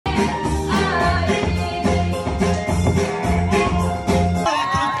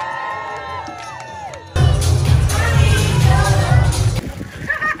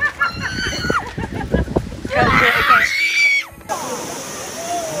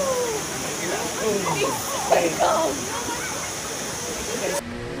Hey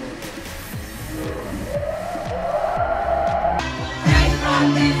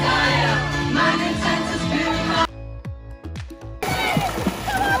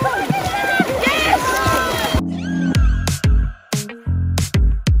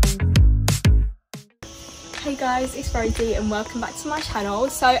guys, it's Rosie and welcome back to my channel.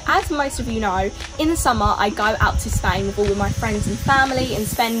 So as most of you know, in the summer I go out to Spain with all of my friends and family and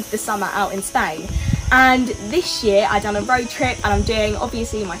spend the summer out in Spain. And this year I done a road trip and I'm doing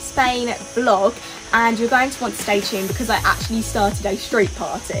obviously my Spain vlog, and you're going to want to stay tuned because I actually started a street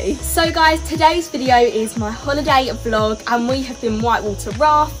party. So guys, today's video is my holiday vlog and we have been whitewater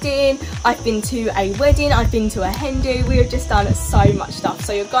rafting, I've been to a wedding, I've been to a hen do, we have just done so much stuff,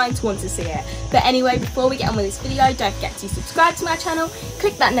 so you're going to want to see it. But anyway, before we get on with this video, don't forget to subscribe to my channel,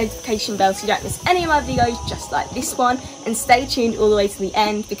 click that notification bell so you don't miss any of my videos just like this one, and stay tuned all the way to the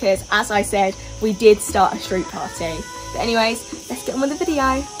end because as I said, we did start a street party. But anyways, let's get on with the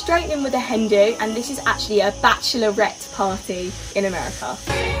video. Straight in with a hen do, and this is actually a bachelorette party in America.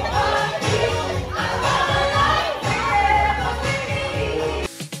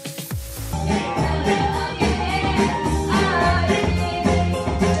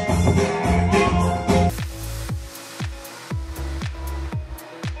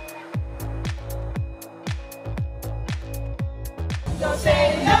 Don't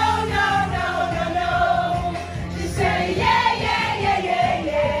say no.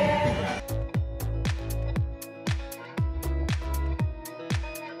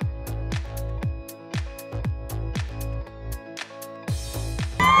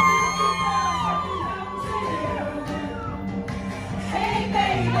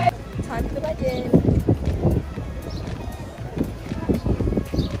 Time for the wedding.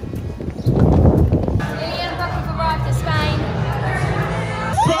 Lily and Buck have arrived at Spain.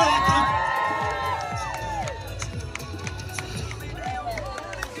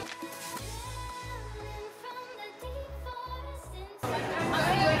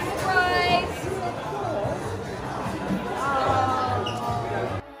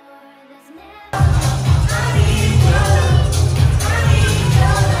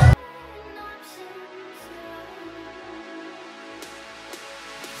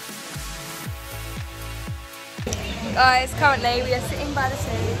 Guys, currently we are sitting by the sea,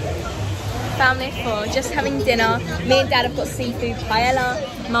 family of four, just having dinner. Me and Dad have got seafood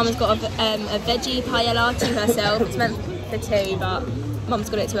paella. Mum has got a veggie paella to herself. It's meant for two, but Mum's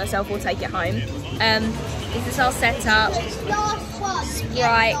got it to herself. We'll take it home. This is our setup.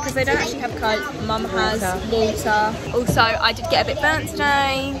 Sprite, because they don't actually have Coke. Mum has water. Also, I did get a bit burnt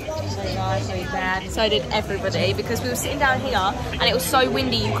today. So did everybody, because we were sitting down here and it was so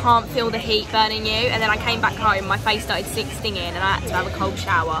windy you can't feel the heat burning you, and then I came back home, my face started stinging and I had to have a cold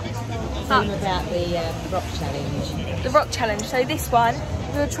shower. Tell them about the rock challenge. The rock challenge, so this one,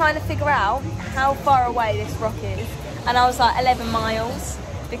 we were trying to figure out how far away this rock is, and I was like 11 miles,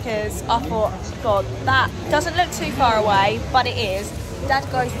 because I thought, God, that doesn't look too far away, but it is. Dad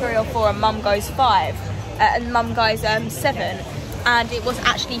goes 3 or 4 and Mum goes 5, and Mum goes 7. And it was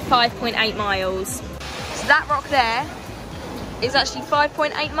actually 5.8 miles. So that rock there is actually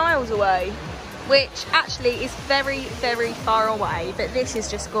 5.8 miles away, which actually is very, very far away, but this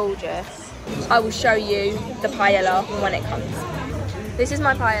is just gorgeous. I will show you the paella when it comes. This is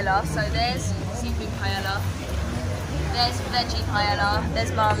my paella, so there's seafood paella, there's veggie paella,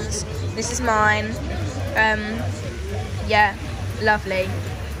 there's Mum's, this is mine. Yeah, lovely.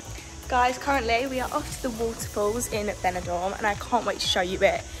 Guys, currently we are off to the waterfalls in Benidorm and I can't wait to show you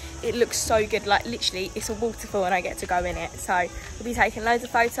it. It looks so good, like literally it's a waterfall and I get to go in it. So we'll be taking loads of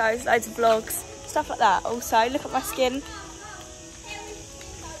photos, loads of vlogs, stuff like that. Also, look at my skin.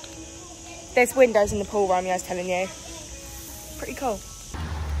 There's windows in the pool, Romeo, I was telling you. Pretty cool.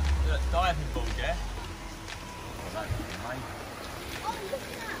 Diving board, yeah?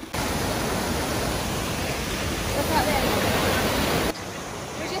 Look out there.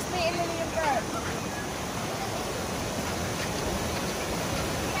 We're just meeting Lily and Brett.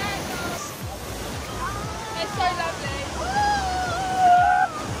 They're so lovely.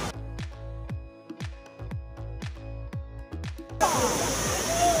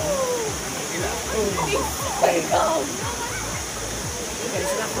 It's so cold.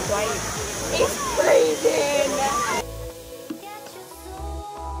 It's freezing.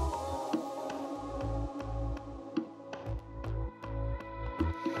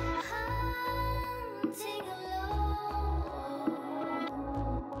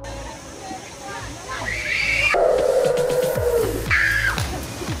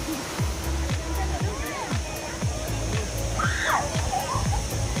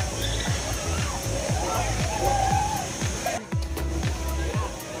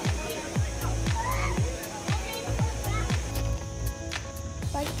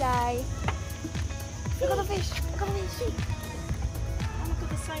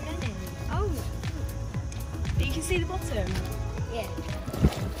 But you can see the bottom. Yeah.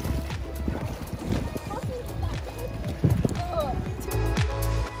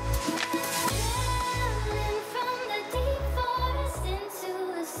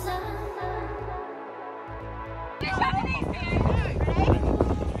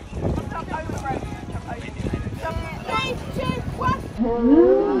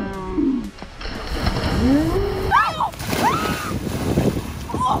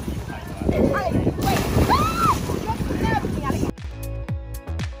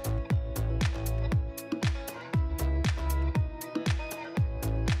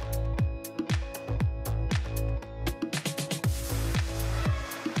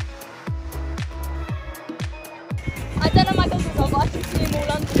 I don't know my goggles on, but I can see them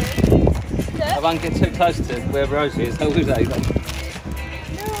all under me. I won't get too close to where Rosie is. Who's that?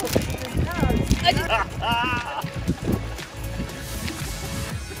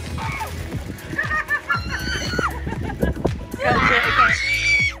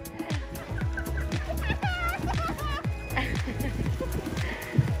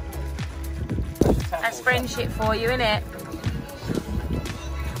 That's friendship for you, innit?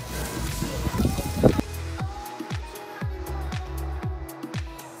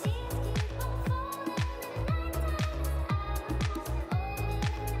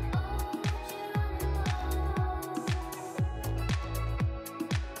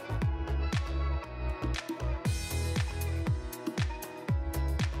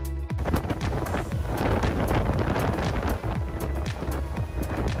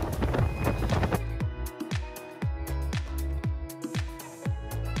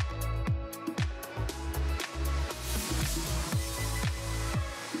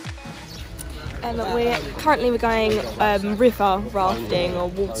 We're going river rafting or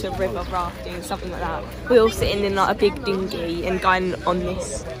water river rafting, something like that. We're all sitting in like a big dinghy and going on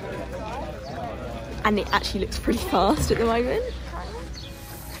this, and it actually looks pretty fast at the moment.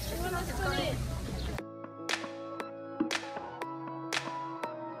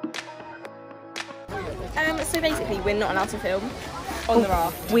 So basically, we're not allowed to film on the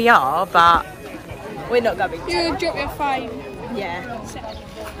raft. We are, but We're not going to. You drop your phone. Yeah.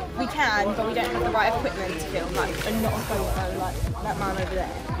 We can, but we don't have the right equipment to film, like, and not a photo like that man over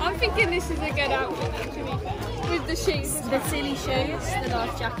there. I'm thinking this is a good outfit, to be fair. With the shoes. The silly shoes, the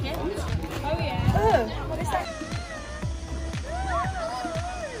life jacket. Oh yeah. Oh, what is that?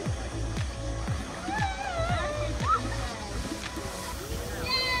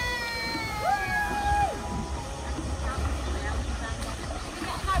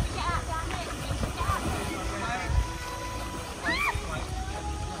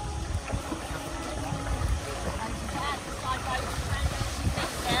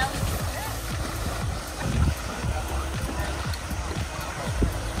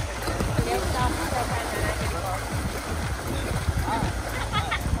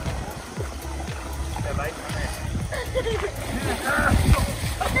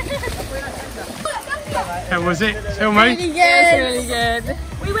 How was it? Tell me. Really good. It was really good.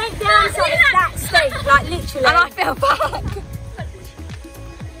 We went down something that steep, like literally. And I fell back.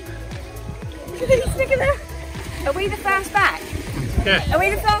 Look at that. are we the first back? Yeah. Are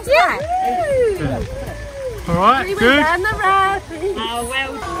we the first back? Yeah. All right. We Good. went down the raft. Oh,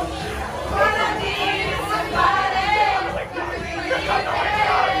 well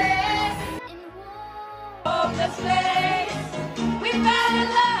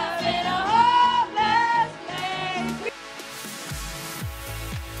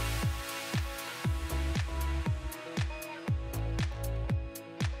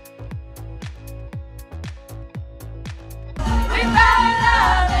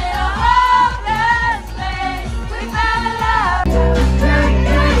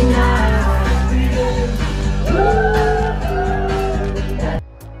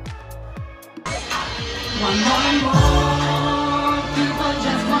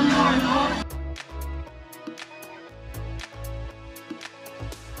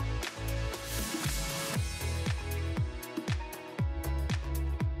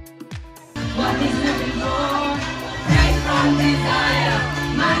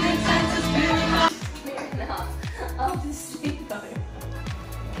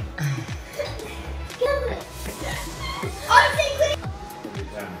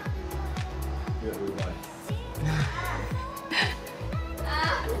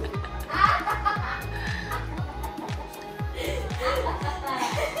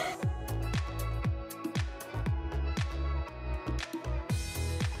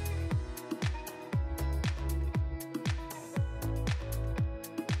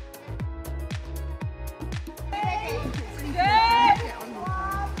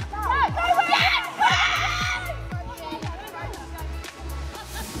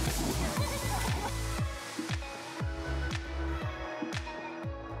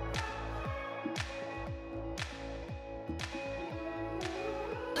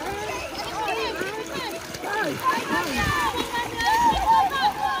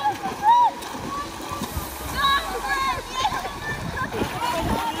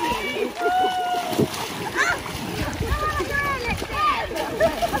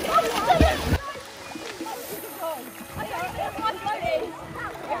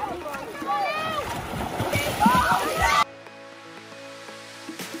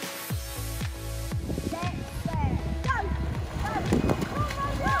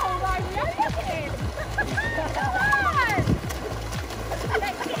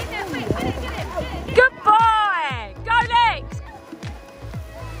Good boy! Go Lex!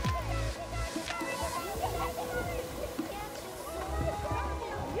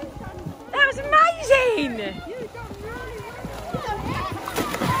 That was amazing!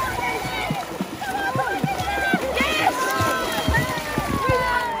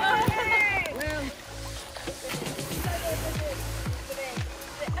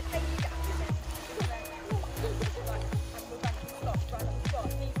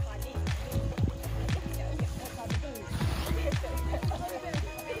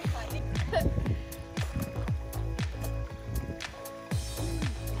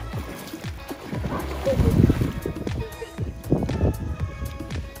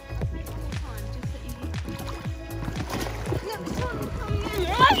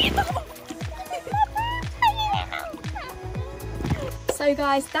 So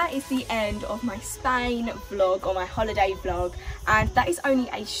guys, that is the end of my Spain vlog, or my holiday vlog, and that is only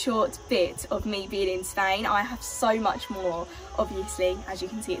a short bit of me being in Spain. I have so much more, obviously, as you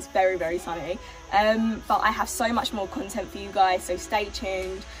can see it's very, very sunny, but I have so much more content for you guys, so stay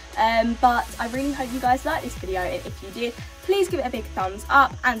tuned. But I really hope you guys liked this video, and if you did, please give it a big thumbs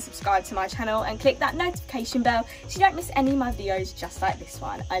up and subscribe to my channel and click that notification bell so you don't miss any of my videos just like this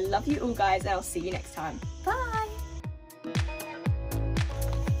one. I love you all guys, and I'll see you next time. Bye!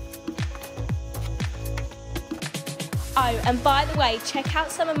 Oh, and by the way, check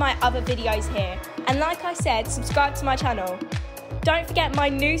out some of my other videos here. And like I said, subscribe to my channel. Don't forget my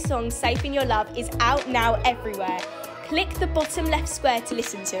new song, Safe in Your Love, is out now everywhere. Click the bottom left square to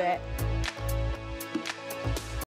listen to it.